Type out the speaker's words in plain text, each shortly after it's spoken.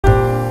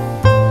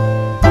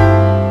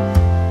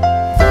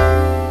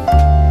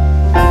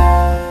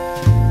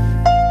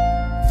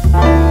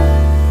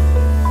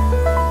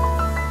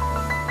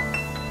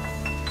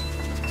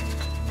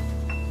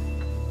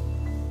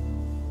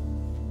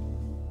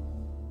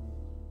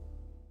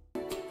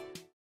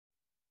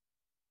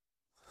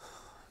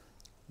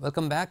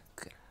Welcome back,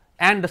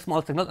 and the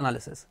small signal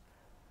analysis.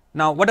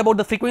 Now, what about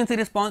the frequency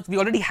response? We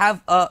already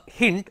have a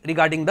hint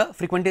regarding the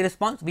frequency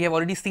response. We have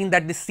already seen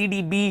that this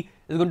CDB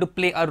is going to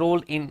play a role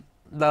in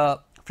the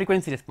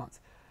frequency response.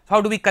 So,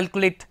 how do we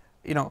calculate,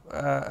 in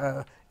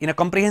a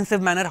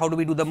comprehensive manner, how do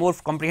we do the more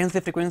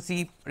comprehensive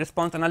frequency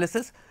response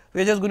analysis?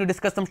 We are just going to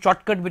discuss some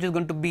shortcut which is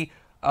going to be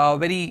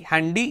very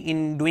handy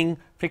in doing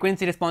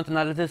frequency response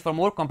analysis for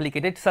more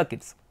complicated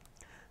circuits.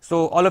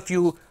 So, all of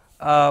you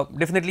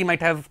definitely might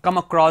have come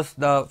across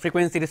the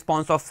frequency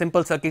response of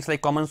simple circuits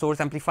like common source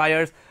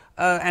amplifiers,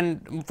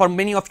 and for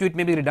many of you it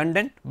may be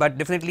redundant, but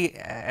definitely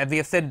as we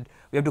have said,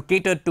 we have to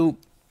cater to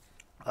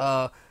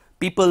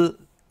people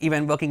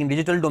even working in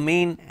digital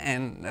domain,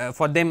 and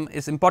for them it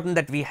is important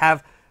that we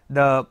have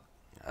the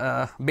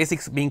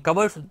basics being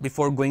covered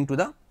before going to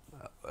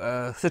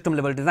the system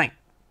level design.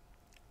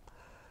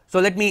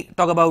 So, let me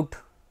talk about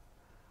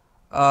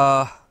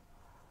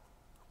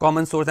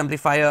common source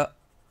amplifier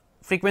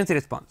frequency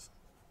response.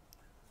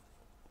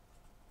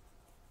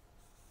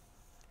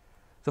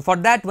 So, for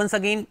that, once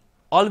again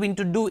all we need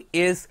to do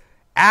is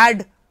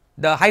add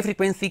the high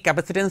frequency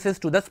capacitances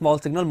to the small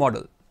signal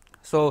model.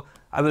 So,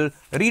 I will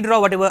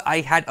redraw whatever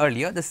I had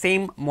earlier, the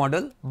same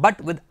model,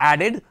 but with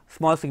added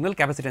small signal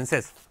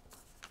capacitances.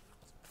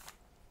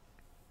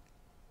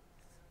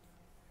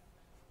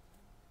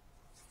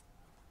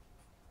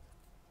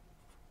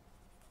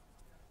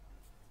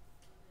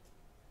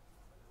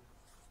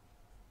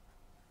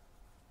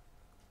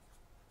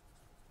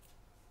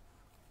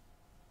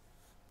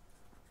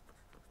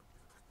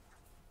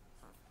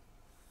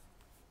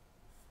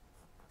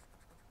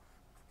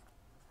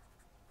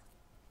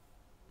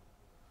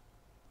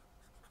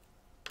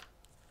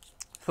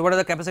 So, what are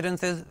the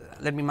capacitances?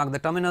 Let me mark the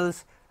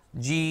terminals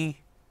G,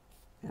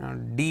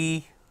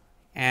 D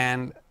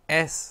and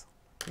S,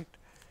 right,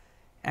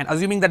 and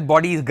assuming that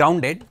body is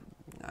grounded.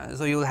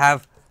 So, you will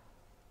have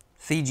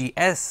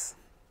CGS,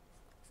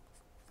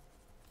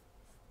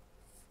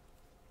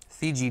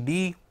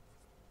 CGD,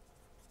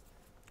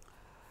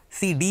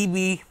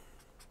 CDB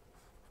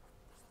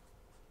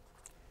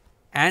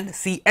and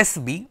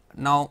CSB.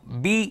 Now,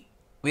 B,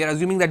 we are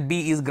assuming that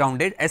B is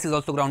grounded, S is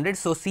also grounded.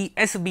 So,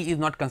 CSB is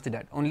not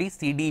considered, only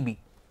CDB.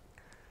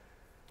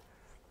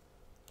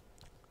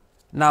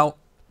 Now,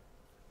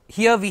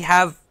 here we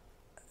have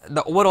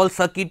the overall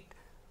circuit.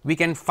 We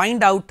can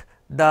find out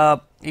the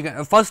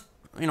first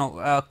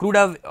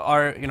cruder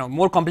or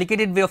more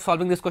complicated way of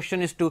solving this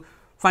question is to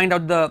find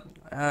out the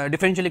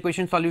differential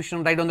equation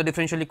solution, write down the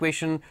differential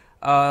equation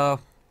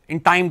in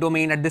time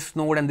domain at this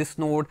node and this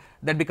node,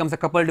 that becomes a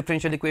coupled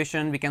differential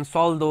equation. We can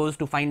solve those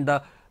to find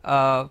the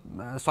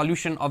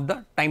solution of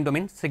the time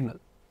domain signal.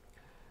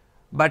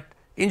 But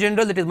in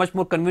general it is much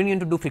more convenient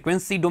to do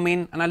frequency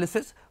domain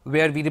analysis,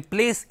 where we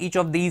replace each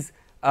of these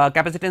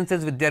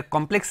capacitances with their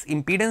complex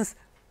impedance,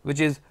 which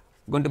is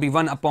going to be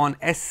 1 upon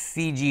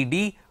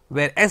SCGD,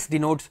 where S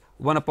denotes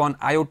 1 upon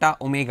iota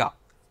omega.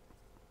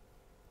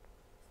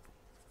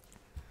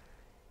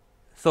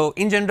 So,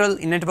 in general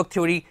in network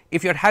theory,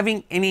 if you are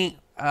having any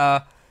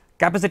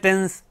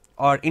capacitance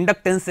or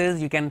inductances,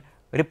 you can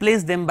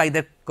replace them by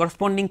their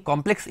corresponding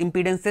complex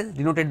impedances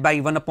denoted by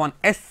 1 upon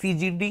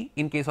SCGD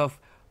in case of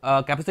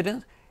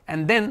capacitance,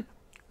 and then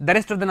the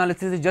rest of the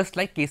analysis is just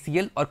like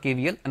KCL or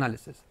KVL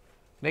analysis,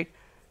 right.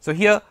 So,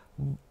 here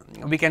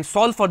we can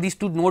solve for these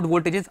two node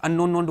voltages,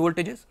 unknown node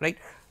voltages, right.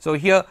 So,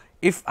 here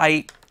if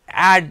I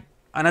add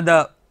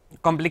another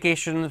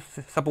complication,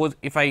 suppose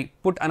if I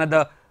put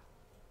another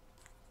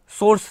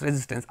source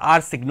resistance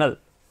R signal,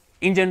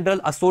 in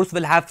general a source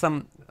will have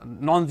some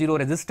non-zero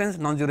resistance,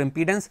 non-zero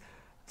impedance,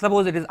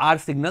 suppose it is R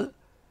signal.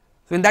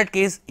 So, in that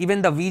case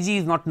even the Vg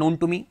is not known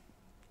to me.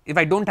 If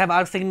I do not have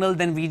R signal,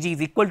 then Vg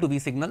is equal to V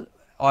signal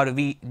or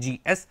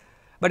Vgs,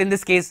 but in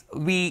this case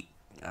the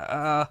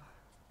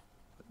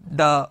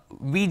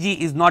Vg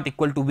is not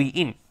equal to V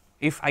in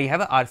if I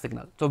have a R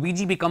signal. So,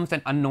 Vg becomes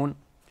an unknown.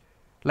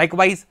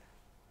 Likewise,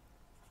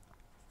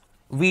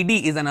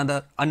 Vd is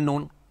another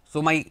unknown.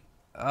 So, my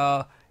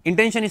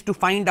intention is to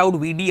find out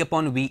Vd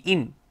upon V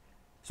in.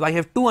 So, I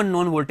have two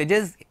unknown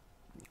voltages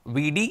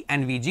Vd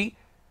and Vg.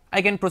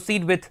 I can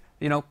proceed with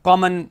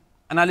common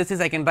analysis.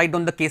 I can write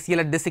down the KCL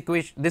at this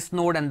equation, this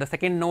node and the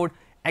second node.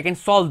 I can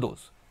solve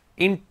those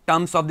in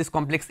terms of this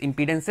complex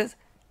impedances,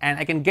 and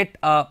I can get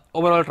a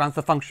overall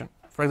transfer function.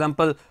 For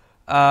example,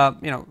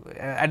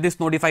 at this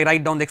node if I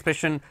write down the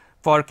expression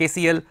for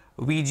KCL,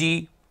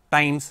 Vg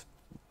times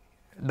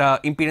the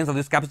impedance of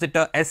this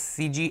capacitor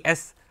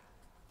SCGS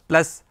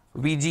plus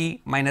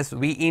Vg minus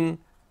V in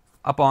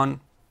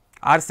upon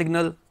R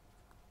signal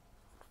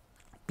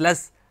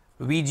plus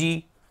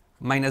Vg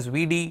minus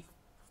Vd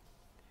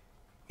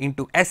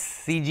into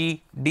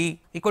SCGD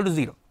equal to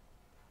 0.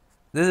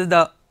 This is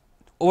the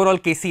overall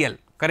KCL,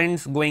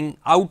 currents going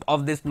out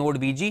of this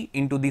node Vg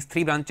into these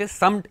 3 branches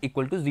summed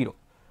equal to 0.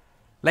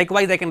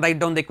 Likewise, I can write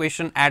down the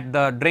equation at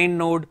the drain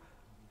node.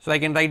 So, I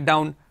can write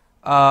down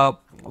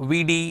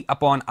Vd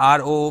upon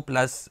Ro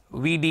plus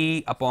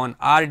Vd upon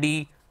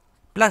Rd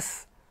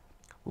plus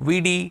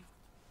Vd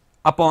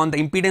upon the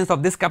impedance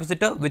of this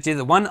capacitor, which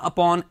is 1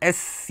 upon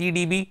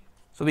SCdB.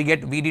 So, we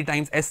get Vd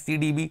times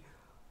SCdB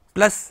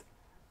plus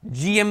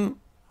Gm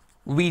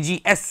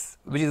Vgs,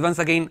 which is once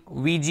again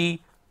Vg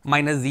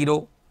minus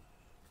 0,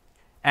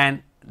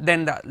 and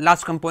then the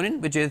last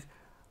component, which is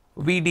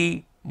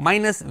Vd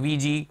minus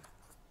Vg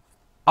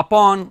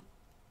upon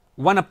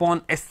 1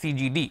 upon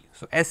SCGD.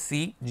 So,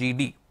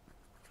 SCGD,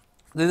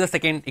 this is the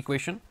second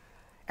equation,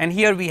 and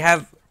here we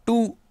have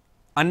two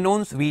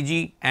unknowns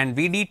Vg and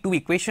Vd, two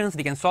equations.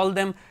 We can solve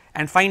them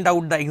and find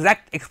out the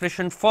exact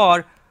expression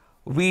for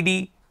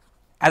Vd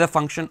as a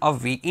function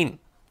of V in.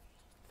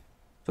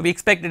 So, we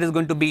expect it is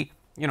going to be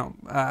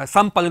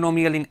some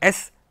polynomial in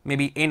S,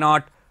 maybe A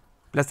naught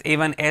plus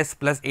A1 S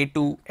plus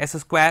A2 S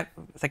square,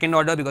 second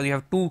order, because you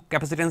have two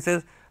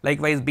capacitances,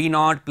 likewise B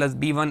naught plus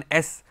B1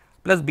 S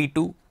plus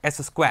B2 S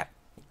square,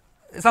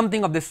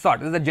 something of this sort.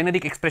 This is a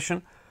generic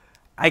expression.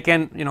 I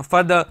can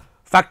further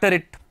factor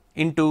it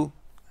into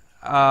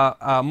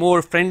a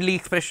more friendly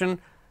expression,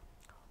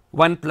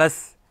 1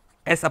 plus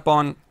S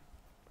upon,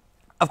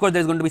 of course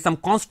there is going to be some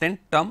constant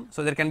term.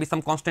 So, there can be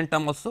some constant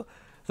term also.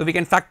 So, we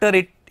can factor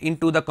it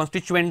into the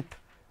constituent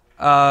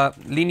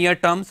linear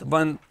terms,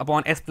 1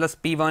 upon S plus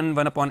P1,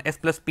 1 upon S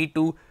plus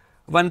P2,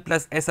 1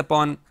 plus S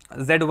upon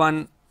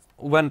Z1,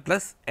 1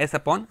 plus S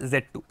upon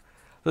Z2.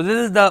 So, this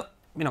is the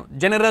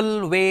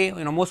general way,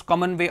 most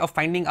common way of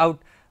finding out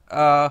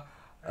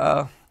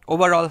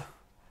overall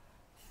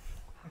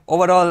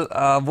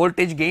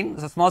voltage gain,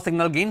 so small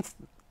signal gain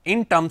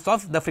in terms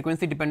of the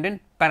frequency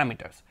dependent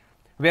parameters,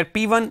 where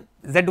P1,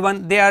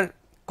 Z1, they are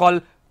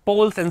called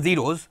poles and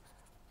zeros,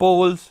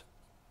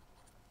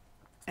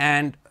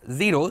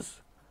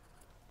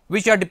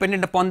 which are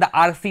dependent upon the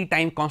RC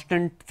time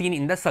constant seen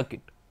in the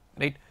circuit,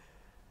 right.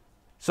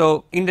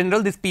 So, in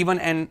general this P1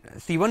 and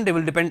C1, they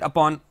will depend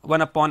upon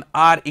 1 upon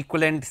R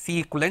equivalent, C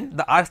equivalent,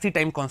 the RC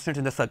time constants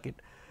in the circuit.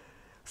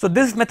 So,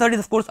 this method is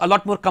of course a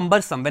lot more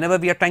cumbersome. Whenever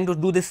we are trying to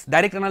do this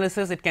direct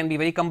analysis, it can be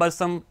very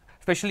cumbersome,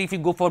 especially if you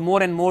go for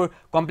more and more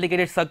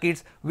complicated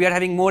circuits. We are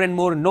having more and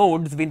more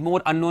nodes with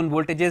more unknown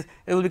voltages,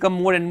 it will become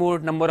more and more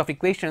number of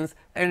equations,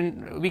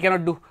 and we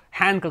cannot do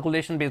hand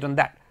calculation based on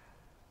that.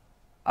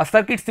 A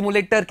circuit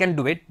simulator can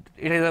do it.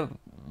 It is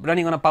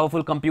running on a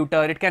powerful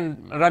computer, it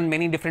can run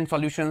many different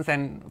solutions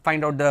and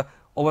find out the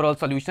overall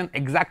solution,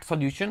 exact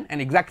solution and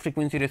exact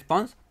frequency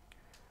response.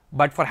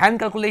 But for hand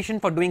calculation,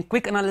 for doing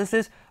quick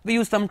analysis, we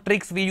use some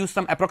tricks, we use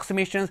some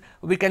approximations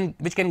which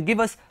can give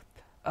us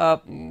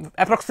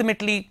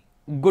approximately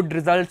good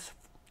results,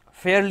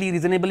 fairly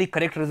reasonably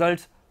correct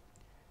results,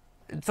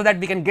 so that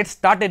we can get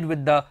started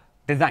with the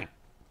design.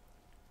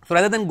 So,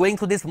 rather than going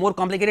through this more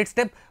complicated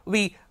step,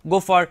 we go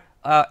for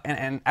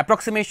an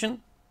approximation.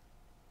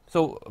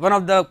 So, one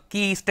of the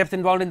key steps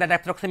involved in that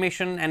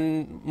approximation,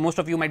 and most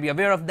of you might be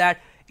aware of that,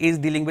 is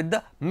dealing with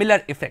the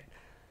Miller effect.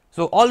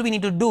 So, all we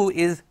need to do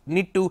is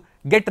need to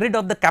get rid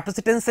of the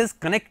capacitances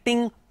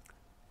connecting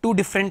two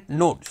different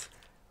nodes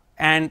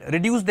and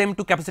reduce them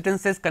to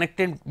capacitances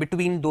connected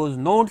between those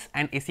nodes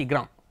and AC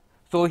ground.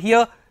 So,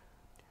 here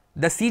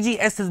the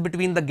CGS is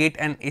between the gate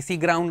and AC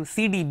ground,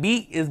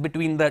 CDB is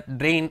between the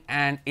drain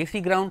and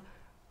AC ground,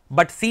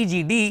 but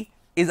CGD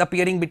is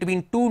appearing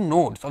between two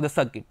nodes of the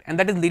circuit, and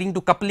that is leading to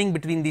coupling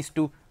between these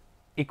two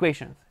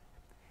equations.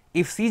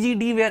 If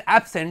CGD were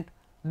absent,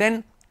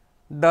 then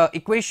the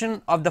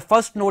equation of the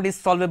first node is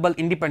solvable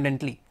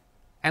independently,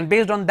 and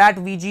based on that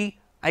Vg,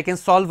 I can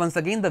solve once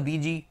again the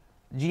Vg,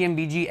 Gm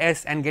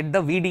Vgs and get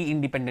the Vd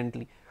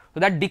independently. So,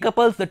 that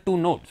decouples the two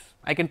nodes.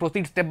 I can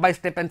proceed step by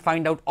step and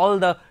find out all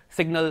the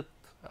signal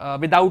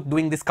without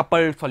doing this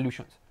coupled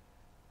solutions.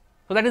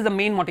 So, that is the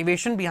main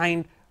motivation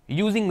behind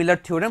using Miller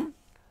theorem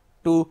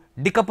to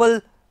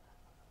decouple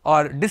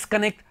or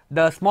disconnect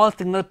the small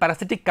signal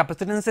parasitic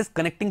capacitances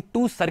connecting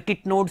two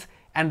circuit nodes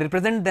and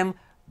represent them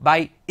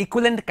by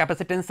equivalent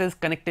capacitances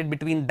connected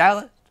between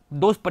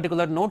those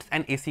particular nodes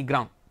and AC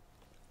ground.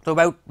 So,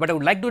 what I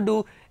would like to do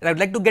is I would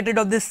like to get rid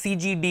of this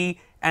CGD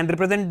and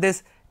represent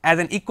this as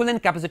an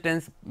equivalent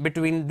capacitance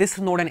between this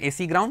node and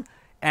AC ground,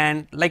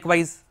 and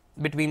likewise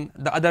between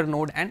the other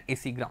node and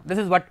AC ground. This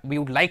is what we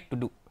would like to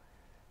do,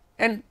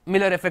 and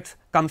Miller effects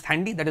comes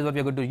handy. That is what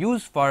we are going to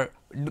use for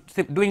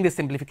doing this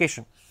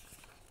simplification.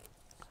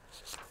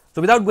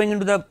 So, without going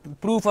into the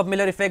proof of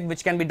Miller effect,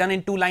 which can be done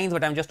in 2 lines,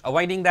 but I am just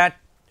avoiding that.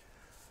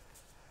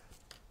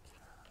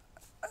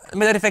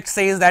 Miller effect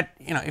says that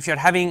if you are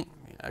having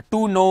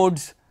two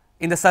nodes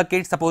in the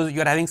circuit, suppose you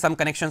are having some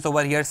connections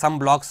over here, some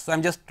blocks. So, I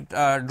am just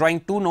drawing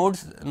two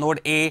nodes, node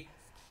A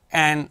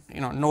and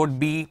node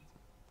B,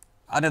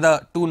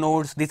 another two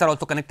nodes, these are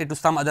also connected to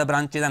some other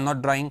branches. I am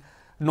not drawing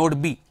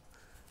node B,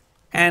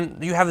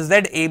 and you have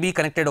ZAB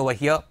connected over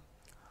here.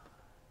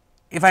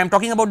 If I am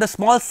talking about the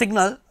small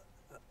signal,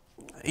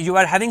 you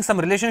are having some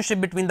relationship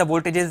between the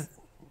voltages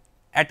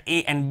at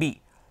A and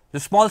B.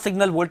 The small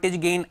signal voltage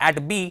gain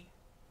at B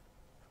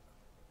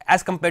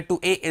as compared to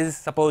A is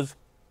suppose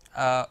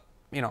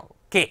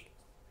K.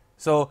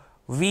 So,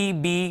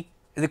 VB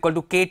is equal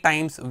to K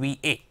times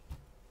VA.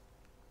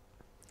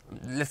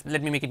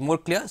 Let me make it more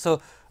clear.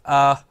 So,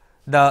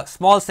 the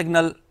small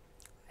signal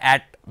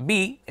at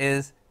B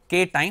is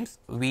K times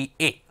V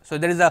A. So,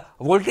 there is a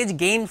voltage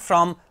gain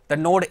from the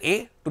node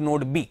A to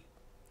node B,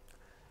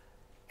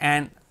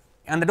 and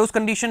under those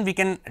conditions we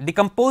can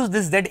decompose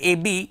this Z A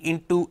B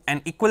into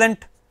an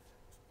equivalent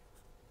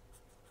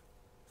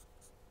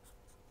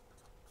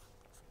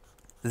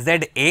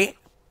Z A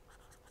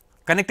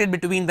connected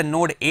between the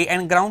node A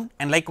and ground,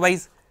 and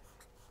likewise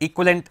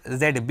equivalent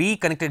Z B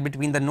connected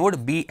between the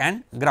node B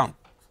and ground.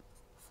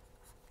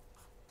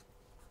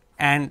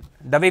 And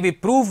the way we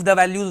prove the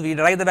values, we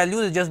derive the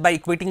values is just by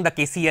equating the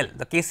KCL.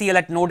 The KCL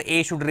at node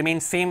A should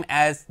remain same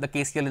as the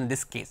KCL in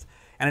this case,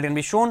 and it can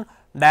be shown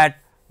that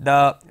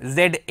the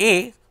Z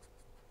A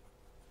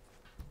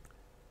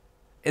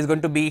is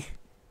going to be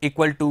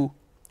equal to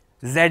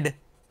Z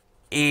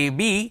A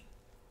B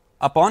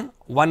upon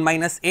 1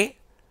 minus A.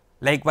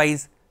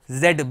 Likewise,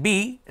 Z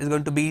B is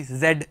going to be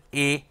Z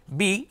A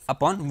B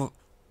upon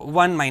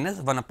 1 minus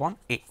 1 upon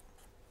A.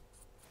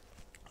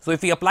 So,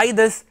 if we apply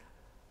this,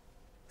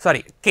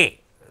 sorry,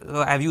 K,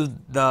 so I have used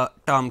the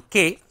term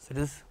K, so it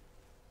is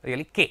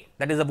really K,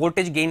 that is the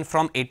voltage gain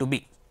from A to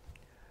B.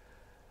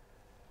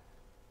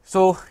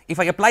 So, if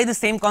I apply the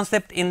same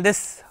concept in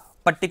this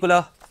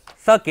particular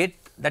circuit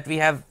that we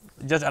have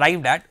just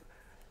arrived at,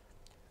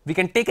 we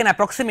can take an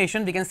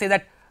approximation. We can say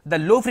that the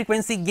low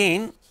frequency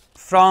gain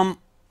from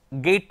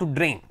gate to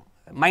drain,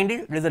 mind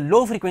it, there is a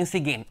low frequency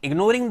gain,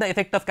 ignoring the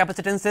effect of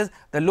capacitances,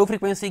 the low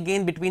frequency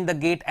gain between the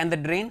gate and the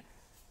drain,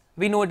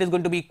 we know it is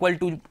going to be equal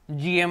to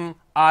GM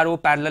RO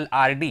parallel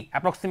RD,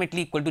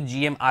 approximately equal to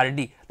GM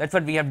RD. That is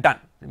what we have done.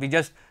 We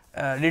just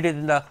did it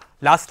in the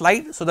last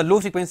slide. So, the low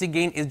frequency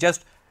gain is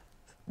just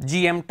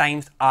GM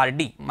times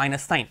RD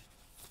minus sign,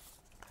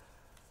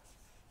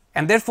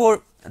 and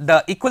therefore,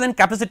 the equivalent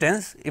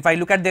capacitance, if I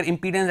look at their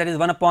impedance, that is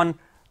 1 upon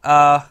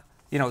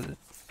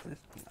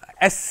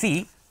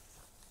SC.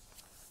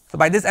 So,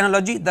 by this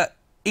analogy, the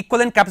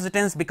equivalent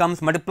capacitance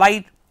becomes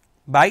multiplied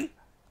by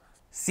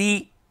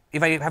C.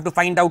 If I have to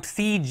find out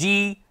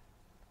CG,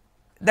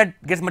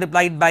 that gets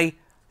multiplied by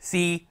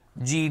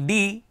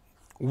CGD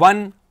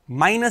 1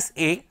 minus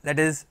A, that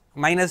is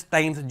minus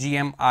times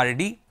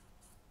GMRD,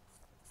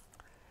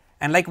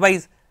 and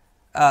likewise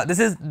this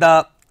is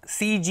the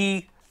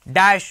CG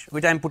dash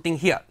which I am putting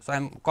here. So, I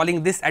am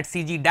calling this at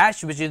CG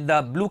dash, which is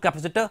the blue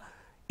capacitor,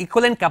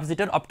 equivalent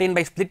capacitor obtained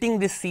by splitting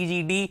this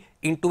CGD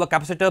into a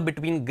capacitor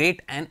between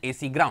gate and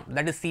AC ground,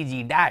 that is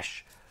CG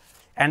dash,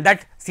 and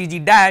that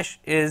CG dash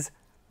is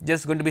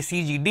just going to be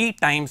CGD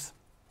times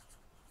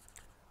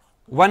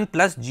 1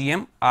 plus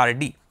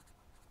GMRD.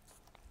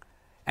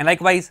 And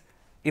likewise,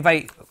 if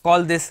I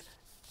call this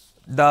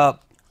the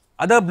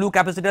other blue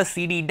capacitor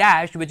CD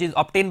dash, which is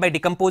obtained by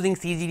decomposing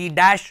CGD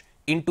dash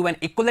into an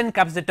equivalent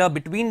capacitor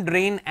between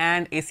drain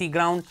and AC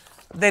ground,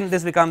 then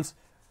this becomes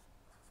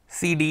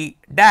CD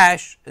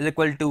dash is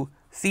equal to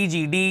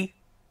CGD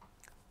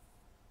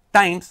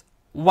times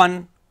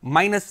 1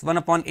 minus 1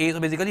 upon A.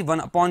 So, basically 1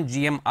 upon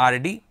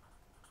GMRD.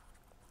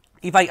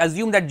 If I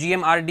assume that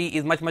GMRD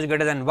is much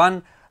greater than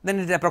 1, then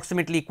it is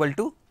approximately equal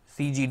to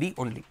CGD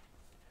only.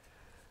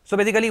 So,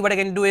 basically what I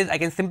can do is I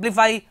can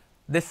simplify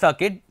this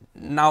circuit.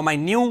 Now, my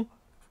new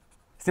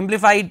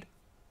simplified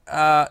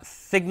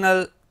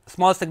signal,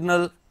 small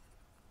signal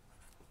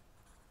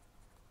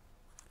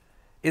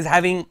is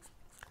having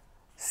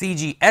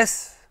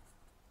CGS,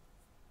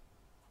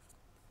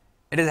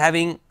 it is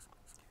having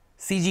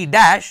CG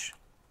dash,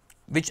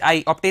 which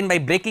I obtain by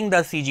breaking the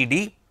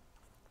CGD.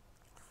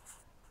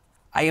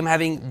 I am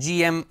having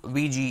GM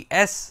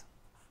VGS,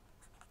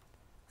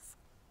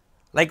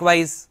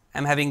 likewise I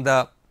am having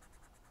the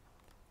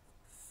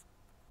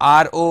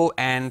RO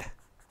and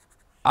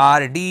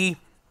RD,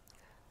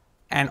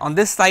 and on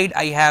this side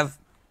I have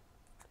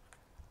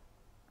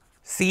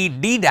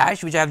CD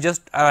dash, which I have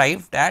just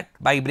arrived at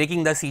by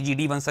breaking the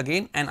CGD once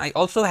again, and I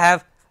also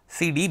have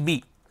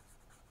CDB.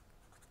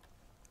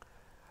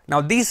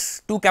 Now,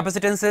 these two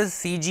capacitances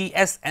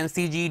CGS and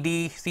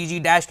CGD,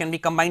 CG dash can be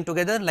combined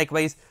together,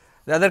 likewise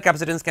the other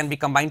capacitance can be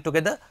combined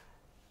together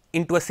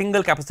into a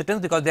single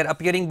capacitance, because they are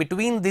appearing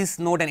between this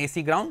node and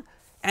AC ground,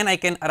 and I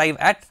can arrive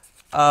at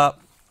a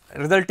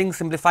resulting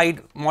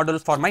simplified model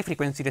for my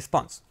frequency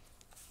response.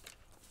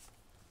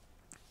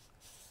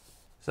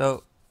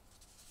 So,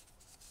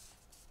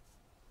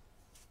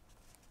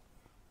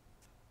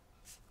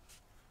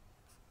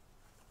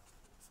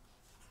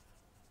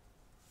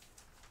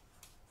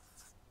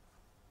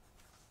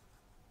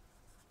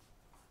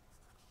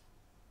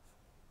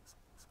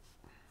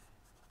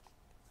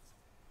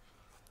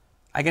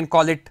 I can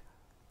call it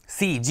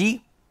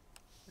CG,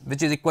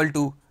 which is equal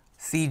to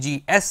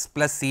CGS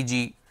plus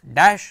CG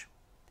dash.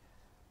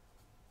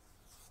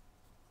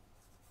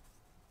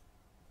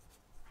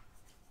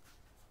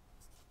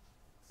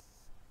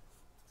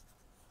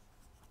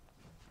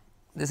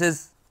 This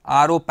is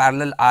RO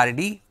parallel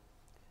RD,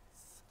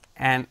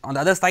 and on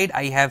the other side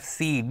I have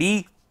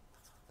CD,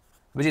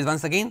 which is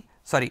once again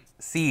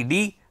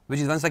CD, which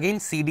is once again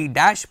CD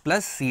dash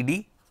plus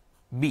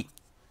CDB.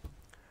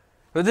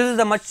 So, this is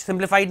a much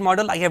simplified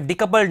model. I have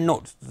decoupled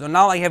nodes. So,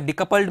 now I have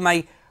decoupled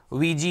my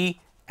VG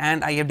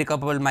and I have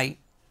decoupled my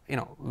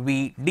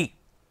Vd.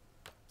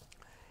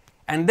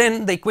 And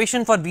then the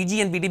equation for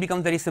Vg and Vd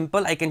becomes very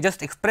simple. I can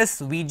just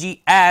express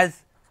Vg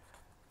as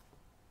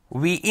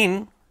V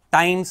in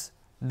times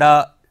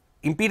the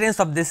impedance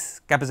of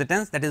this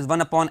capacitance, that is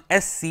 1 upon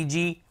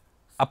SCG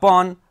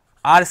upon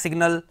R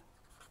signal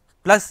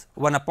plus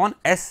 1 upon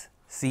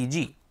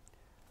SCG.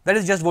 That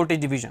is just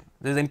voltage division.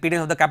 This is the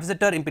impedance of the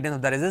capacitor, impedance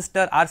of the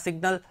resistor, R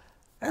signal,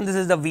 and this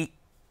is the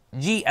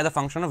Vg as a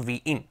function of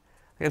V in.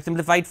 We have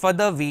simplified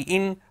further, V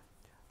in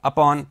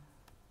upon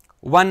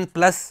 1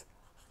 plus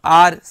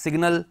R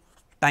signal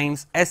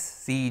times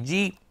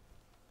SCG.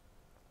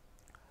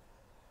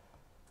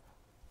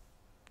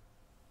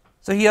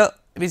 So, here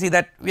we see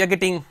that we are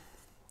getting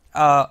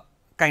a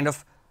kind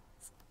of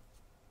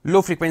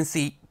low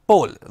frequency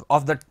pole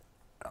of the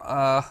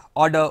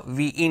order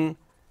V in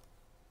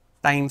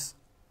times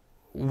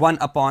 1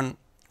 upon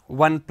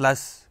 1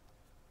 plus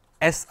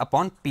S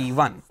upon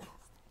P1,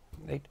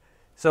 right.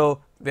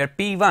 So, where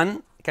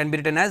P1 can be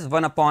written as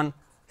 1 upon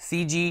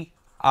CG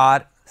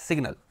R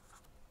signal,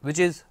 which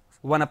is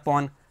 1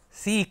 upon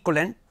C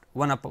equivalent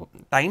 1 upon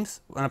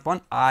times 1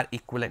 upon R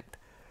equivalent.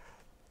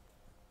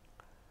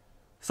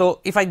 So,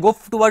 if I go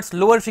towards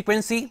lower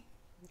frequency,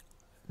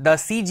 the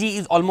CG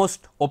is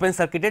almost open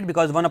circuited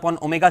because 1 upon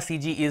omega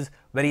CG is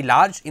very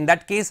large. In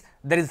that case,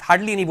 there is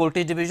hardly any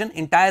voltage division,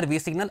 entire V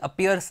signal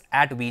appears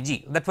at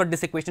Vg. That is what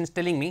this equation is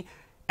telling me,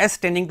 S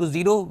tending to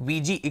 0,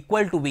 Vg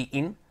equal to V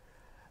in.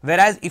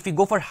 Whereas, if we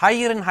go for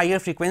higher and higher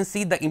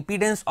frequency, the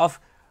impedance of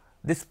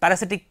this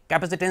parasitic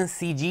capacitance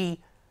Cg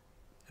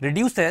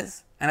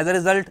reduces, and as a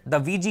result the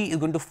Vg is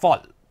going to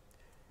fall,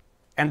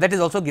 and that is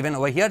also given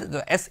over here.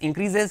 The S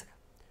increases.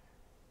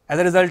 As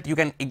a result, you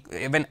can,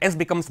 when S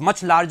becomes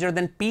much larger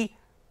than P,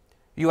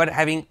 you are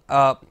having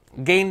a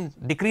gain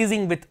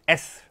decreasing with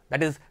S,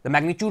 that is the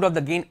magnitude of the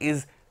gain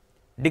is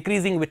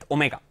decreasing with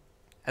omega.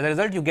 As a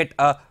result, you get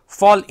a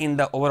fall in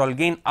the overall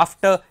gain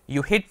after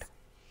you hit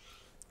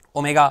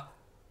omega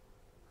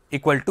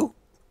equal to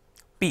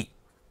P.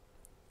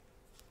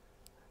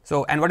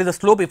 So, and what is the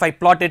slope? If I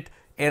plot it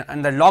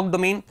in the log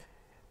domain,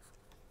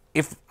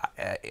 if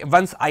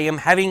once I am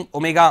having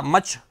omega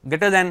much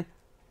greater than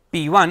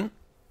P1,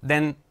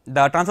 then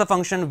the transfer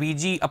function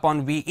Vg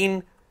upon V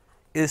in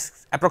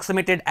is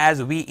approximated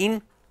as V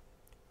in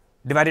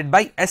divided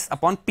by S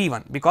upon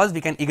P1, because we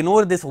can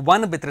ignore this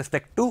 1 with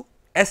respect to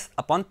S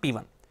upon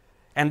P1.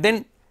 And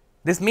then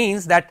this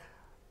means that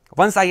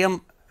once I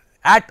am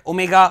at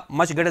omega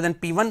much greater than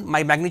P1,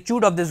 my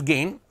magnitude of this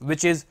gain,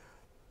 which is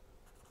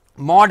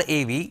mod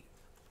AV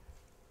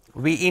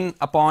V in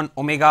upon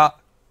omega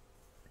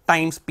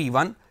times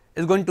P1,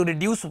 is going to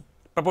reduce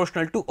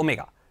proportional to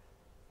omega.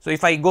 So,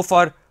 if I go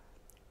for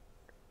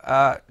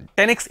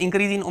 10x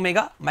increase in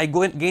omega, my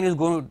gain is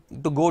going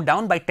to go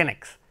down by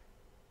 10x.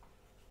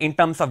 In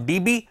terms of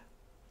dB,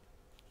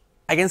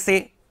 I can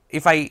say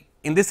if I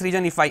in this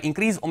region, if I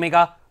increase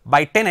omega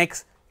by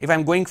 10x, if I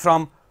am going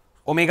from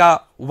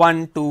omega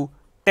 1 to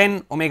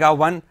 10 omega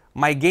 1,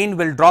 my gain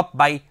will drop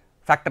by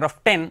factor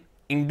of 10.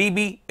 In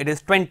dB it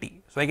is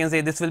 20. So, I can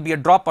say this will be a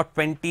drop of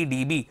 20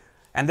 dB,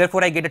 and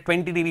therefore, I get a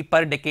 20 dB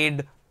per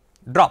decade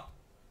drop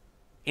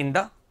in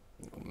the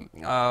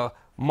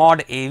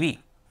mod AV.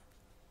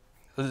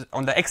 So,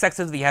 on the x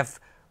axis we have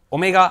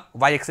omega,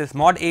 y axis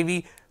mod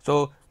AV.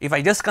 So, if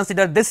I just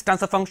consider this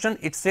transfer function,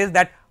 it says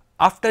that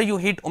after you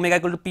hit omega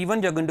equal to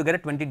P1, you are going to get a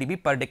 20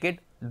 dB per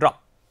decade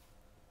drop.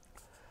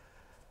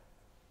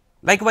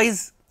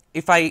 Likewise,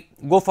 if I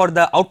go for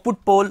the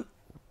output pole,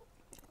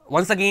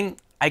 once again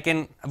I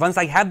can, once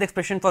I have the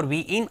expression for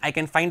V in, I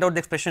can find out the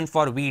expression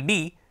for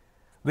Vd,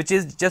 which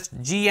is just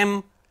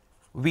Gm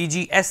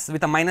Vgs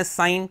with a minus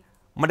sign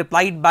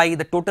multiplied by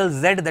the total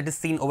Z that is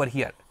seen over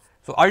here.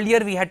 So, earlier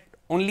we had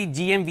only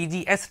Gm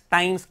Vgs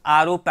times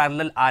Ro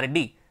parallel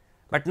Rd,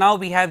 but now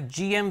we have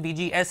Gm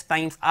Vgs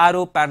times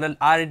Ro parallel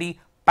Rd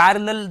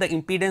parallel the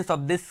impedance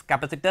of this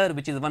capacitor,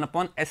 which is 1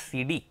 upon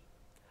SCD.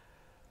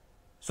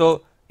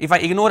 So, if I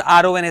ignore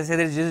Ro and I say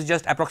that this is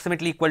just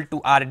approximately equal to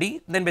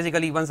Rd, then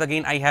basically once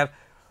again I have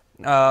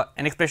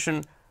an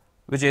expression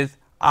which is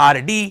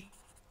Rd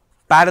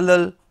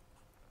parallel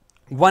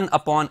 1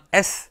 upon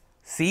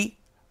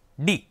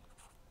SCD,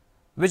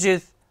 which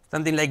is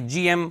something like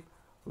Gm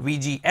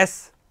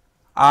Vgs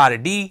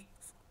Rd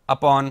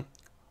upon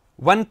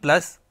 1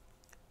 plus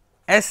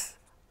S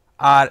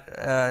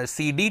R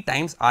CD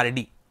times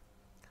Rd.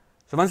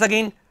 So, once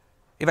again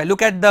if I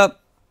look at the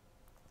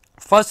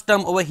first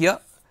term over here,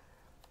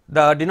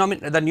 the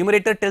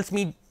numerator tells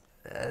me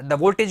the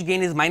voltage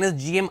gain is minus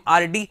Gm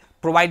Rd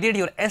provided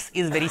your S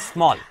is very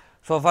small.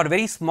 So, for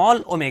very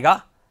small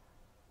omega,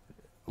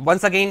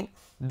 once again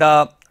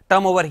the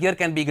term over here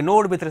can be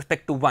ignored with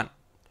respect to 1,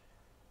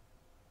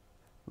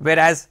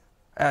 whereas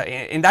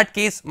in that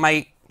case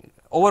my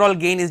overall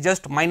gain is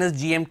just minus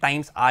Gm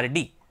times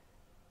Rd.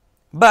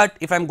 But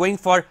if I am going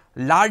for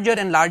larger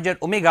and larger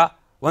omega,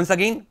 once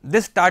again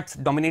this starts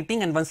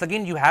dominating, and once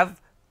again you have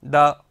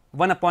the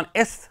 1 upon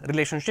S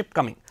relationship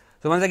coming.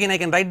 So, once again I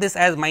can write this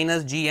as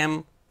minus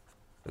Gm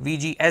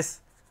Vgs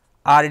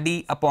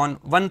Rd upon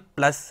 1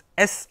 plus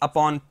S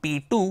upon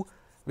P2,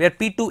 where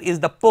P2 is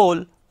the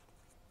pole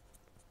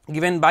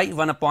given by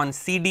 1 upon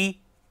CD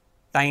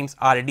times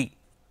RD.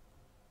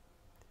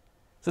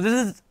 So,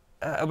 this is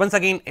once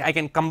again I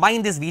can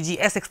combine this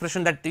VGS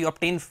expression that we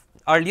obtained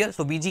earlier.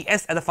 So,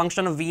 VGS as a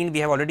function of V in we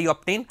have already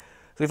obtained.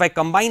 So, if I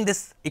combine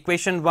this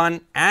equation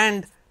 1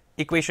 and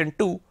equation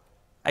 2,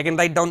 I can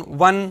write down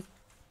 1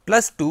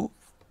 plus 2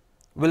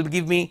 will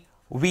give me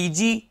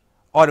Vg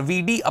or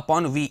Vd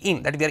upon V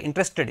in that we are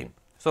interested in.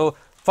 So,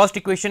 first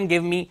equation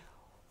gave me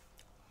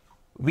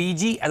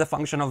Vg as a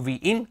function of V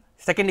in,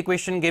 second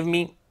equation gave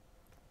me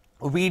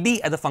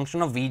Vd as a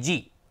function of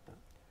Vg.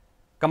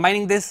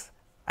 Combining this,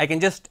 I can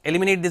just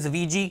eliminate this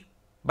Vg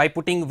by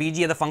putting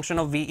Vg as a function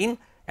of V in,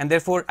 and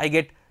therefore, I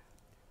get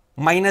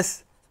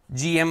minus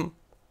Gm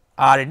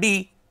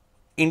Rd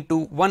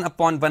into 1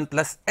 upon 1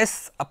 plus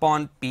S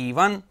upon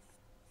P1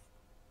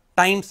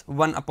 times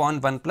 1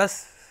 upon 1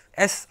 plus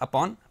S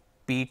upon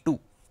P2.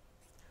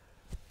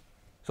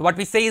 So, what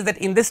we say is that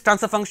in this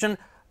transfer function,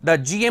 the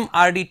Gm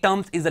Rd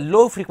terms is a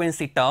low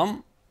frequency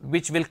term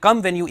which will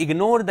come when you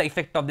ignore the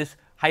effect of this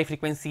high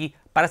frequency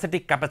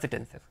parasitic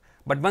capacitances.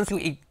 But once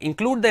you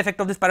include the effect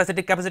of this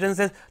parasitic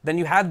capacitances, then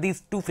you have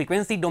these two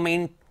frequency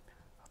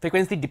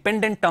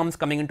dependent terms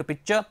coming into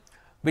picture,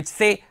 which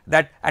say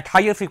that at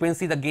higher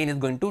frequency the gain is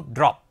going to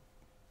drop.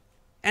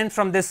 And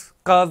from this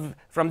curve,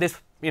 from this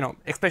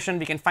expression,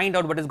 we can find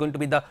out what is going to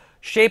be the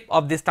shape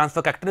of this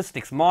transfer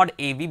characteristics mod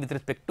AV with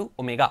respect to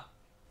omega.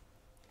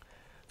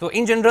 So,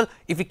 in general,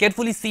 if we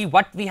carefully see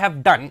what we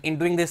have done in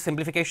doing this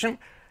simplification,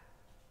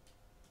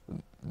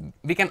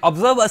 we can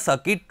observe a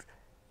circuit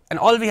and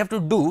all we have to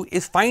do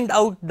is find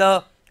out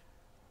the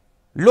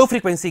low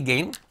frequency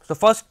gain. So,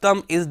 first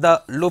term is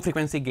the low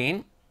frequency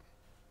gain,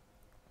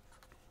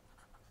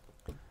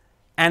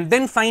 and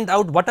then find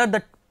out what are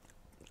the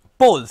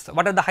poles,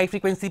 what are the high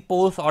frequency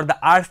poles or the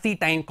RC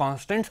time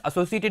constants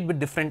associated with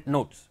different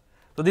nodes.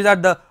 So, these are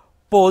the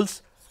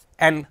poles,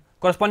 and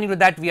corresponding to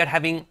that we are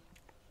having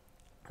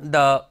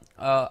the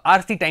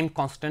RC time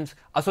constants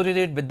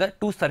associated with the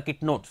two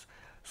circuit nodes.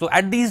 So,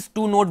 at these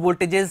two node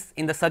voltages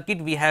in the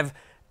circuit, we have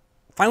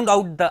found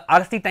out the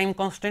RC time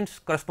constants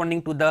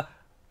corresponding to the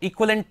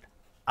equivalent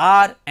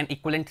R and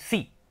equivalent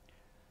C.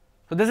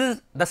 So, this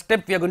is the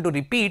step we are going to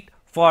repeat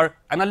for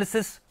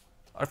analysis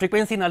or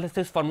frequency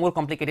analysis for more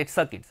complicated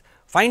circuits.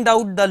 Find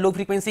out the low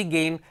frequency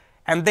gain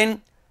and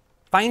then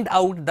find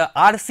out the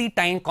RC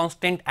time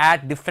constant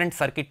at different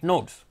circuit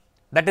nodes.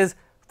 That is,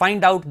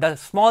 find out the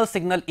small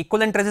signal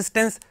equivalent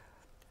resistance,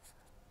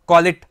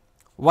 call it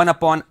 1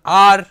 upon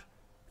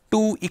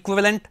R2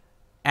 equivalent,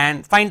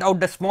 and find out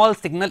the small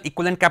signal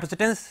equivalent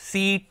capacitance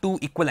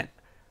C2 equivalent.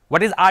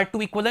 What is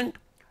R2 equivalent?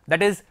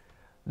 That is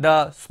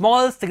the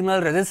small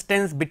signal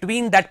resistance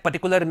between that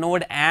particular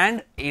node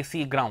and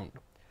AC ground.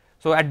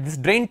 So, at this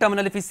drain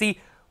terminal, if you see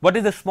what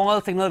is the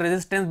small signal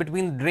resistance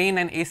between drain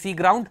and AC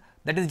ground,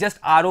 that is just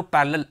RO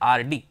parallel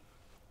RD.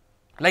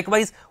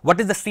 Likewise, what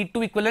is the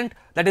C2 equivalent?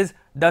 That is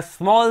the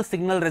small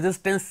signal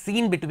resistance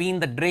seen between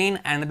the drain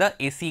and the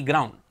AC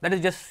ground, that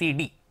is just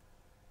CD.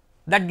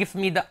 That gives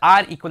me the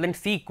R equivalent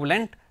C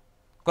equivalent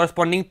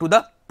corresponding to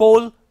the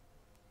pole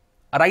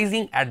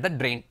arising at the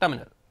drain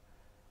terminal.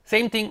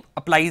 Same thing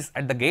applies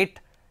at the gate.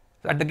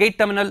 So, at the gate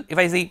terminal, if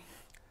I see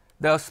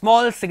the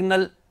small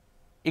signal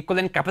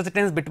equivalent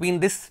capacitance between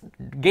this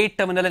gate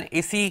terminal and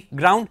AC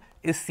ground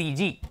is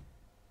Cg,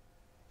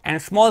 and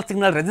small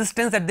signal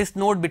resistance at this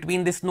node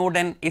between this node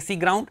and AC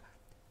ground,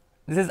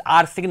 this is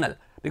R signal,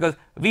 because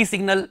V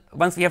signal,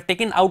 once we have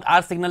taken out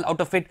R signal out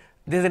of it,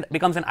 this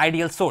becomes an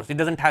ideal source, it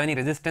does not have any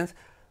resistance.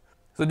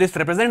 So, this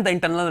represents the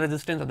internal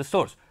resistance of the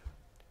source.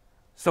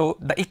 So,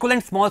 the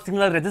equivalent small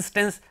signal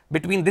resistance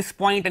between this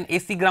point and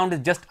AC ground is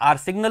just R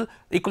signal,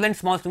 equivalent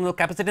small signal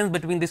capacitance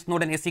between this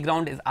node and AC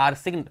ground is R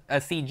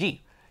Cg,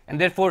 and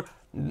therefore,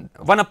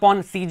 1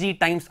 upon Cg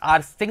times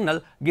R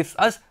signal gives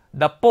us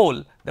the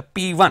pole, the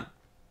P1.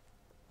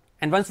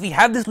 And once we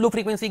have this low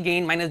frequency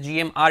gain minus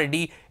Gm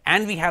Rd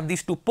and we have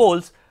these two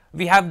poles,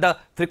 we have the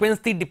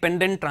frequency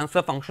dependent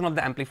transfer function of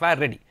the amplifier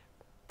ready.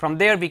 From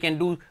there we can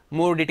do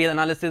more detailed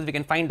analysis, we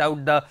can find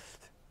out the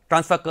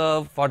transfer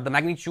curve for the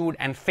magnitude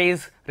and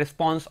phase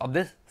response of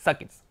this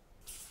circuits.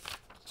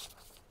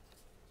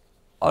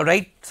 All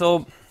right.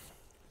 So,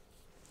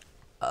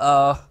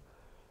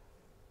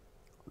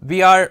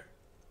 we are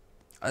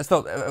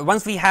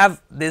once we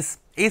have this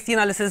AC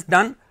analysis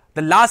done,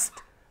 the last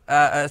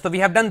so we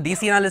have done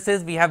DC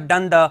analysis, we have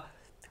done the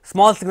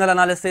small signal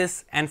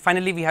analysis, and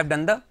finally we have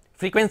done the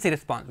frequency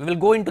response. We will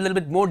go into a little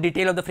bit more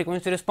detail of the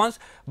frequency response,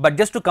 but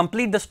just to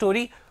complete the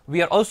story,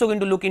 we are also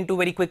going to look into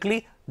very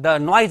quickly the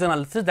noise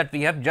analysis that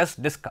we have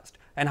just discussed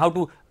and how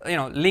to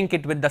link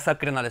it with the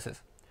circuit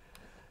analysis.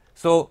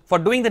 So, for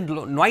doing the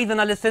noise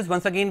analysis,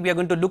 once again we are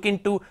going to look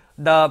into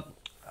the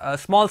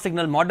small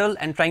signal model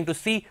and trying to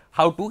see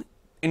how to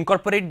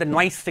incorporate the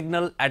noise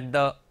signal at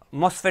the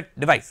MOSFET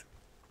device.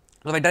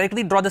 So, if I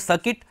directly draw the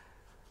circuit,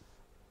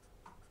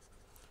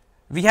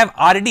 we have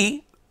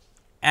RD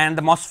and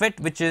the MOSFET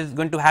which is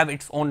going to have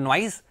its own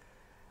noise.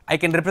 I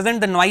can represent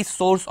the noise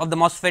source of the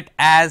MOSFET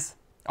as,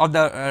 of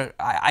the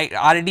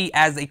RD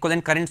as the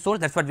equivalent current source,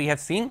 that is what we have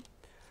seen.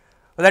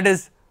 So, that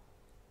is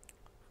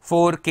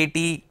 4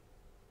 kT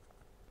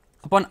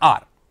upon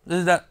R. This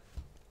is the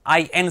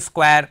I n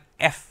square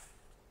f,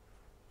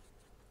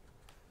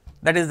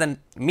 that is the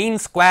mean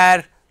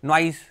square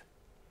noise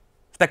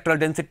spectral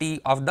density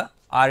of the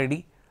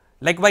RD.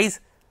 Likewise,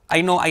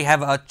 I know I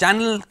have a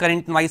channel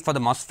current noise for the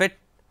MOSFET,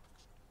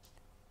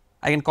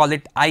 I can call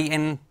it I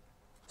n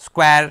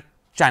square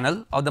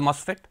channel of the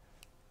MOSFET,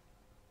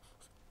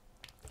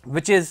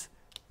 which is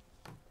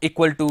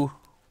equal to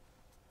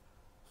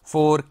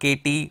 4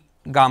 kT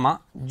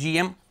gamma G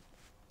m,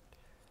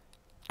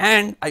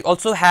 and I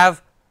also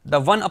have the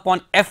 1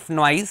 upon f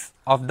noise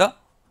of the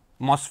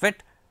MOSFET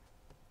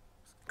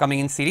coming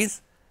in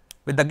series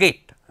with the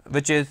gate,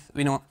 which is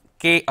we know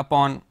k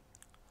upon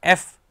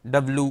f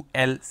w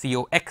l c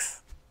o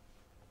x.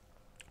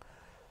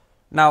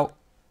 Now,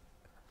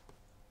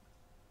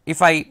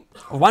 if I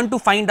want to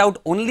find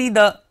out only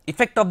the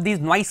effect of these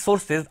noise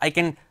sources, I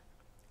can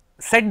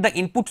set the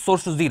input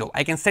source to 0,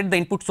 I can set the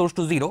input source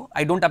to 0,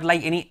 I do not apply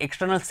any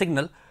external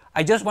signal,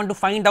 I just want to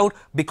find out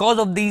because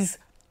of these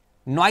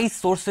noise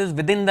sources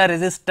within the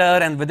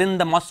resistor and within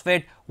the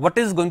MOSFET, what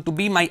is going to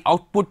be my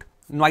output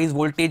noise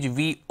voltage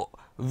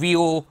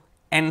VO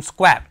n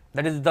square,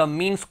 that is the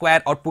mean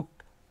square output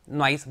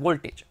noise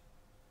voltage.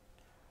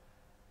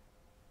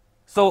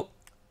 So,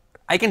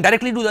 I can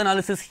directly do the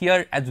analysis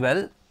here as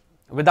well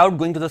without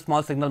going to the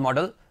small signal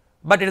model,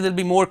 but it will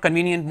be more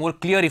convenient, more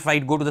clear if I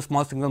go to the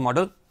small signal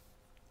model.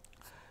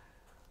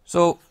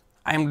 So,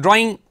 I am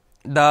drawing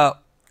the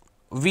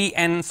V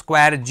n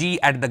square G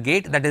at the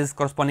gate, that is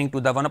corresponding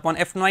to the 1 upon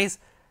f noise.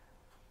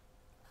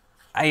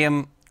 I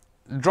am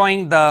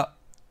drawing the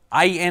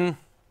I n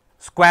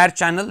square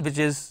channel, which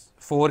is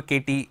 4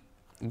 kT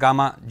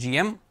gamma G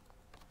m.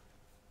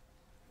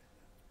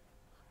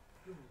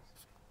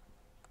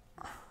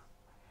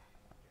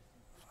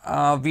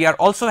 We are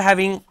also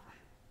having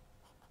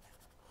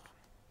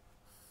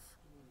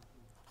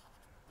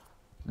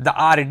the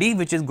RD,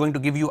 which is going to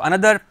give you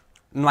another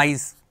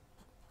noise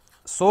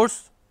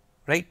source,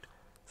 right.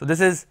 So, this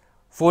is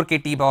 4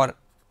 kT bar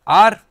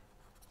R,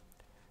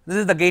 this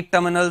is the gate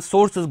terminal,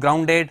 source is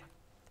grounded,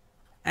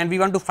 and we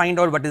want to find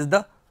out what is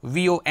the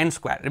VO n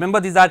square. Remember,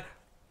 these are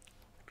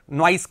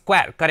noise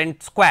square,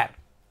 current square.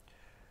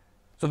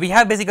 So, we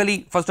have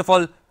basically first of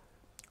all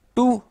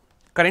two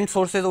current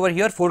sources over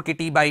here, 4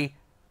 kT by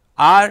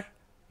R,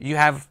 you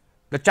have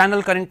the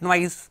channel current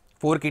noise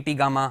 4 kT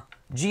gamma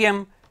G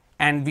m,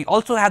 and we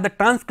also have the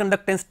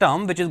transconductance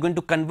term, which is going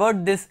to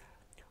convert this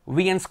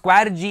V n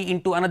square G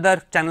into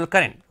another channel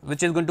current,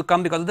 which is going to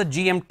come because of the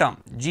G m term,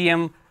 G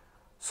m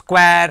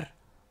square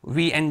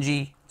V n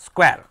G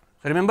square.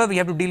 So, remember, we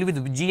have to deal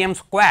with G m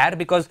square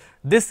because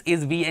this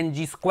is V n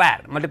G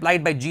square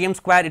multiplied by G m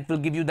square, it will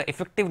give you the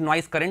effective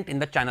noise current in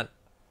the channel.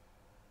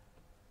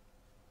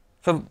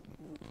 So,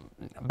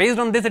 based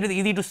on this, it is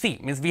easy to see,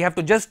 means we have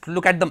to just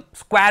look at the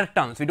square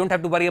terms, we do not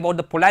have to worry about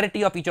the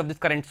polarity of each of these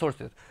current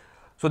sources.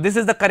 So, this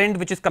is the current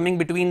which is coming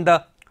between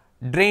the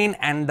drain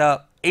and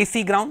the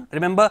AC ground.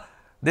 Remember,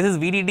 this is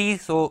VDD.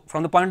 So,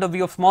 from the point of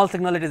view of small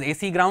signal, it is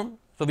AC ground.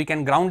 So, we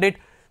can ground it.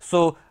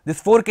 So,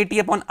 this 4 kT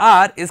upon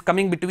R is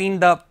coming between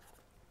the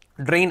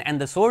drain and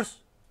the source.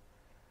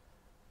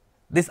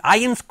 This I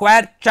n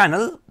square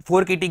channel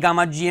 4 kT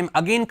gamma G m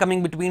again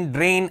coming between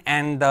drain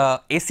and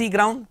the AC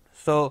ground.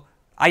 So,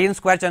 I n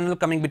square channel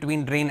coming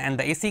between drain and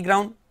the AC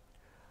ground.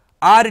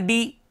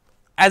 RD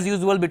as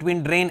usual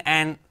between drain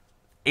and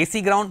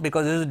AC ground,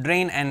 because this is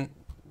drain and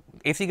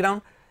AC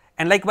ground,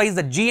 and likewise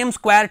the G m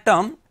square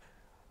term,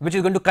 which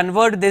is going to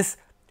convert this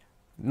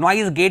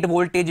noise gate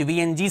voltage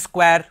V n G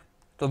square.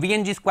 So, V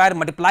n G square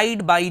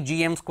multiplied by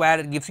G m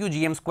square gives you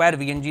G m square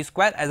V n G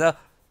square as a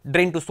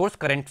drain to source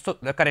current, so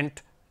the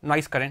current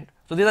noise current.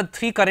 So, these are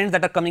 3 currents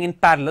that are coming in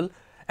parallel,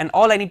 and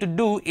all I need to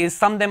do is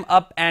sum them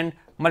up and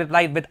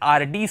multiply with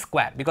R d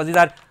square, because these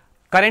are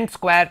current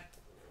square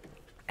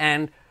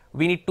and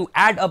we need to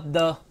add up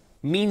the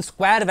mean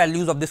square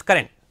values of this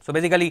current. So,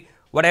 basically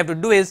what I have to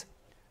do is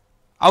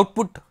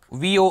output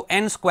VO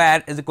n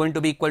square is going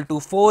to be equal to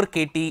 4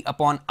 kT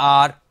upon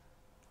R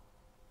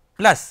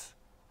plus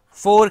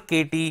 4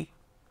 kT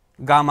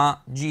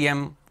gamma G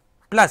m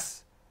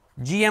plus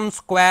G m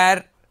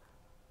square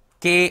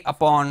k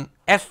upon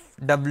f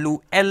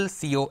w l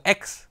c o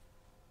x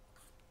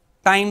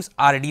times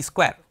R d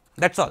square,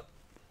 that is all.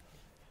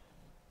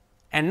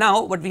 And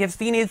now, what we have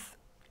seen is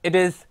it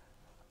is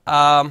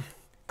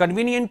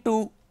convenient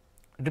to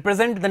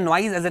represent the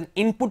noise as an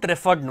input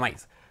referred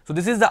noise. So,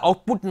 this is the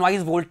output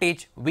noise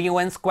voltage VO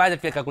n square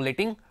that we are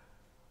calculating.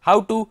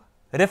 How to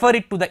refer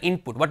it to the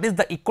input? What is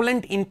the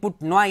equivalent input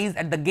noise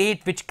at the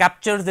gate which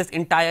captures this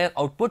entire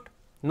output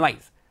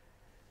noise?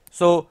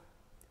 So,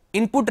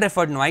 input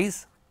referred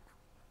noise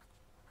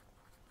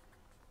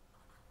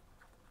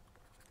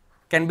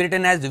can be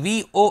written as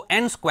VO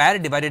n square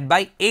divided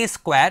by A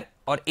square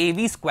or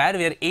AV square,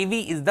 where AV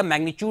is the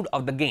magnitude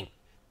of the gain.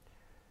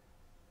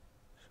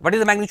 What is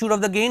the magnitude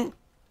of the gain?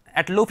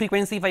 At low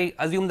frequency, if I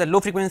assume the low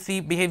frequency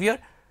behavior,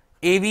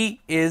 AV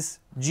is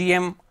G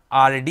m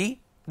RD,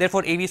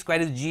 therefore AV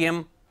square is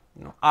GM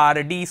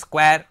RD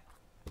square,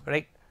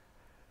 right.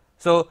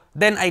 So,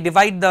 then I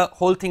divide the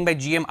whole thing by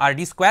GM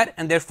RD square,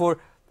 and therefore,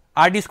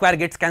 RD square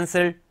gets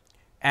cancelled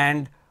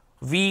and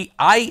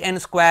VIN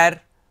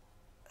square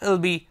will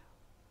be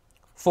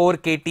 4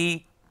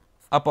 kT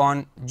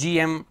upon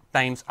GM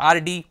times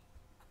RD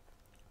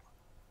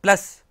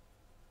plus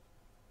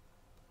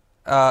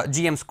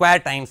GM square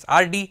times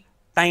RD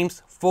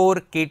times 4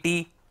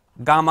 kT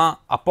gamma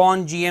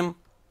upon GM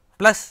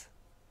plus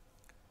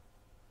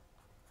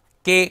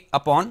K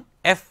upon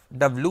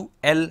FWLCOX,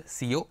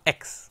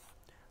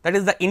 that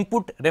is the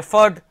input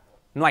referred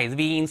noise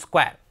V in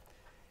square.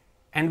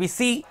 And we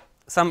see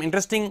some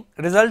interesting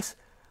results.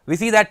 We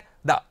see that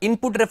the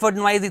input referred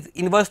noise is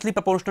inversely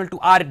proportional to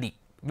RD.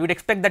 We would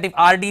expect that if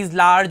RD is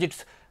large,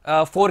 its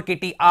 4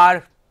 kT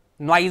R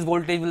noise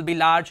voltage will be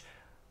large,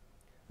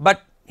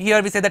 but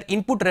here we say that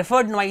input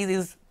referred noise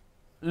is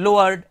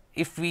lowered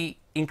if we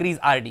increase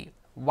RD.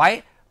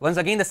 Why? Once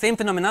again the same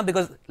phenomena,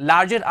 because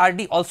larger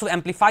RD also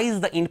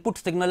amplifies the input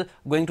signal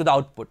going to the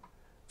output.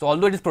 So,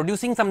 although it is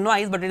producing some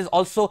noise, but it is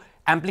also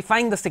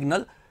amplifying the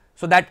signal,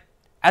 so that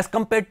as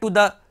compared to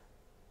the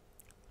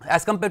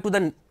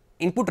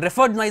input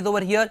referred noise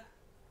over here,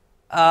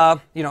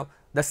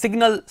 the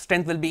signal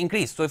strength will be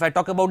increased. So, if I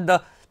talk about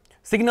the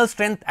signal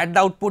strength at the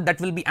output,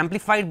 that will be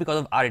amplified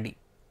because of RD.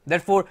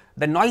 Therefore,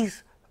 the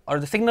noise or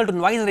the signal to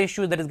noise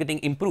ratio that is getting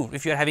improved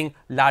if you are having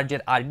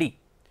larger RD.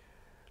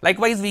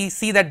 Likewise, we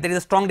see that there is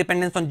a strong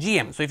dependence on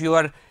GM. So, if you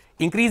are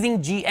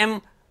increasing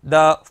GM,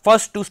 the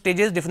first two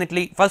stages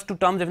definitely, first two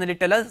terms definitely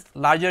tell us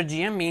larger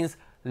GM means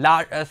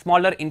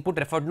smaller input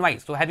referred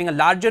noise. So, having a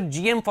larger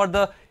GM for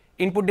the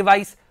input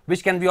device,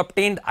 which can be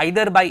obtained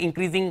either by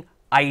increasing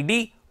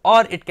ID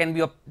or it can be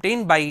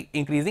obtained by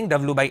increasing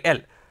W by L.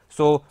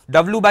 So,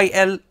 W by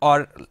L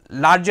or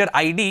larger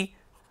ID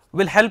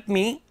will help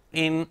me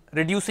in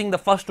reducing the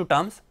first two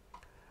terms.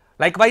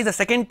 Likewise, the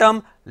second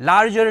term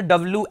larger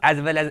W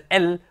as well as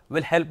L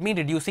will help me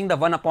reducing the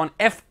 1 upon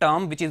F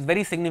term, which is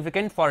very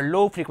significant for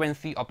low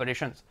frequency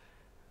operations.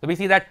 So, we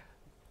see that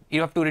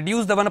you have to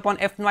reduce the 1 upon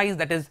F noise,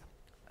 that is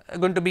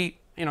going to be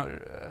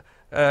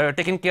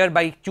taken care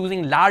by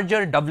choosing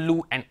larger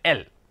W and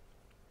L.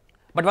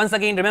 But once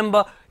again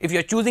remember, if you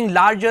are choosing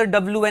larger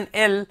W and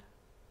L,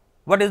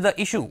 what is the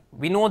issue?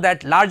 We know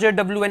that larger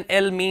W and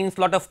L means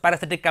lot of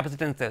parasitic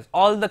capacitances.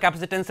 All the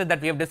capacitances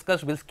that we have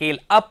discussed will scale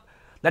up,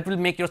 that will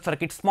make your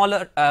circuit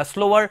smaller,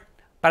 slower,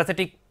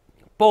 parasitic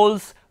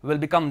poles will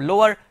become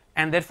lower,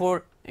 and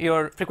therefore,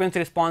 your frequency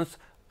response,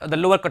 the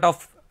lower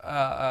cutoff,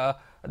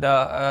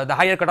 the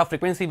higher cutoff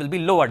frequency will be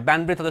lowered,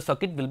 bandwidth of the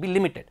circuit will be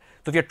limited.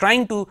 So, if you are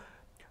trying to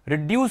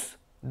reduce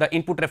the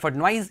input referred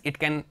noise, it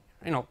can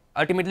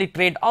ultimately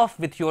trade off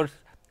with your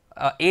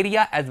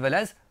area as well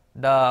as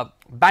the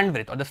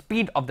bandwidth or the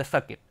speed of the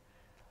circuit.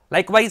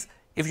 Likewise,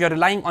 if you are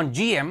relying on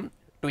GM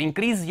to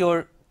increase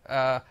your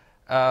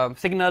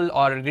signal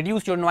or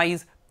reduce your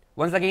noise,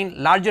 once again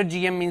larger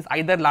GM means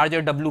either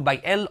larger W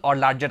by L or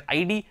larger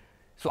ID.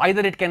 So,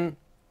 either it can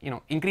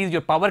increase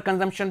your power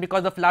consumption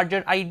because of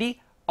larger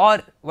ID,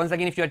 or once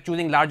again if you are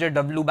choosing larger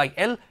W by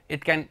L,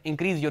 it can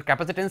increase your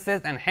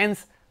capacitances and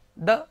hence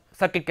the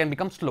circuit can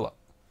become slower.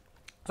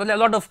 So, there are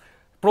a lot of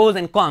pros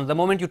and cons. The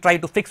moment you try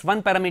to fix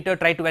one parameter,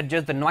 try to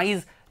adjust the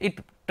noise, it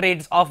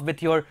trades off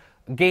with your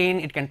gain,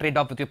 it can trade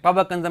off with your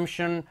power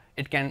consumption,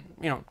 it can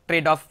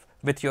trade off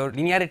with your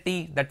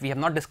linearity that we have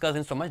not discussed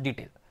in so much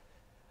detail.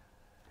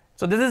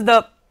 So, this is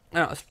the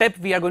step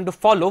we are going to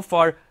follow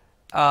for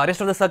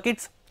rest of the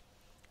circuits,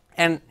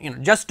 and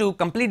just to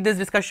complete this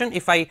discussion,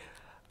 if I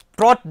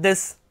plot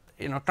this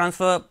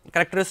transfer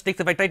characteristics,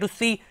 if I try to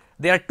see,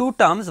 there are two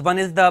terms, one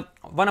is the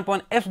 1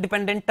 upon F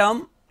dependent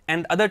term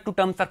and other two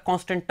terms are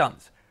constant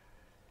terms.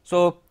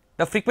 So,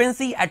 the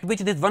frequency at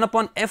which this 1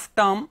 upon F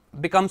term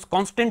becomes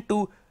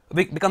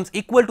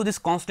equal to this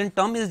constant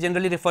term is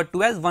generally referred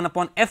to as 1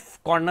 upon F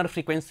corner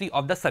frequency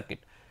of the circuit.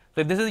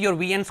 So, if this is your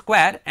Vn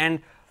square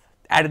and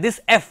at this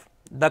F,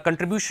 the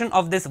contribution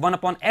of this 1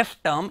 upon F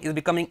term is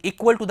becoming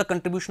equal to the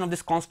contribution of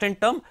this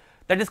constant term,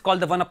 that is called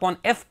the 1 upon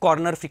F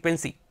corner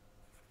frequency.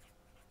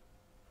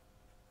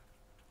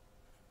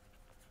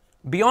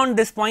 Beyond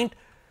this point,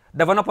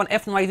 the 1 upon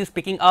F noise is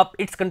picking up,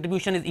 its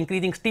contribution is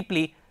increasing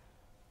steeply.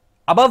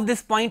 Above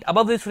this point,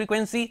 above this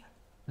frequency,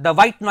 the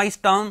white noise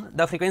term,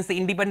 the frequency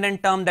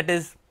independent term, that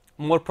is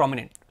more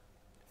prominent.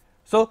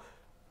 So,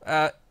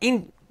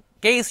 in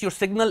case your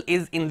signal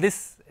is in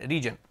this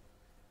region,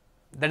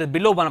 that is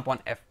below 1 upon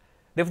F,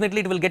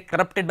 definitely it will get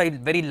corrupted by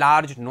very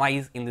large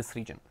noise in this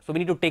region. So, we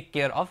need to take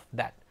care of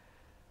that.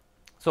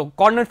 So,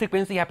 corner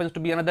frequency happens to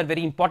be another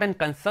very important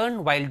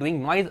concern while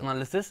doing noise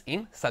analysis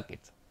in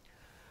circuits.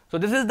 So,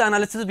 this is the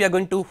analysis we are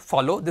going to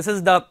follow. This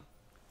is the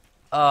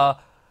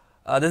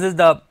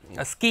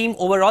scheme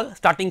overall,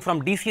 starting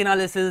from DC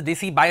analysis,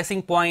 DC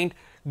biasing point,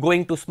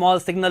 going to small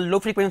signal low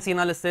frequency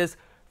analysis,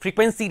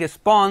 frequency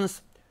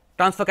response,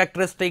 transfer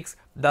characteristics,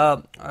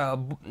 the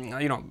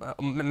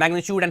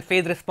magnitude and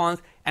phase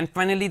response, and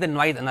finally the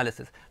noise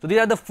analysis. So, these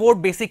are the 4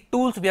 basic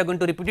tools we are going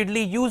to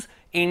repeatedly use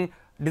in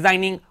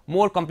designing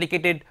more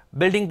complicated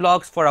building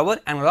blocks for our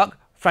analog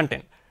front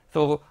end.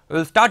 So, we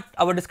will start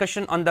our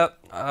discussion on the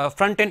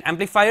front end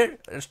amplifier,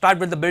 start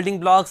with the building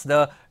blocks,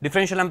 the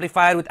differential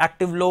amplifier with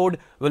active load.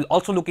 We will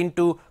also look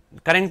into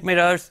current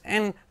mirrors,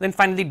 and then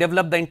finally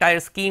develop the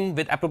entire scheme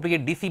with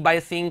appropriate DC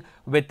biasing,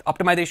 with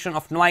optimization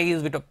of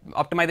noise, with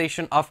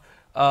optimization of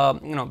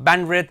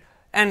bandwidth,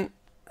 and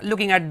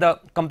looking at the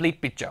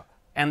complete picture.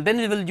 And then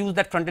we will use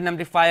that front end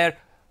amplifier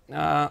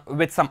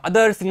with some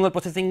other signal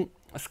processing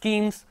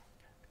schemes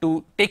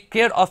to take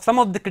care of some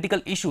of the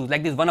critical issues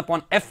like this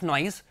 1/f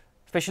noise,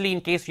 especially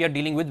in case we are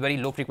dealing with very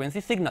low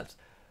frequency signals.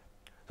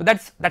 So, that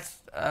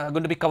is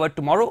going to be covered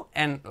tomorrow,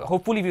 and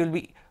hopefully we will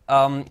be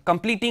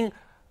completing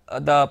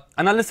the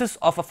analysis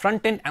of a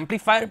front end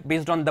amplifier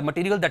based on the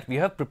material that we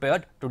have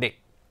prepared today.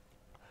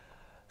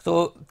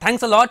 So,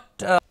 thanks a lot.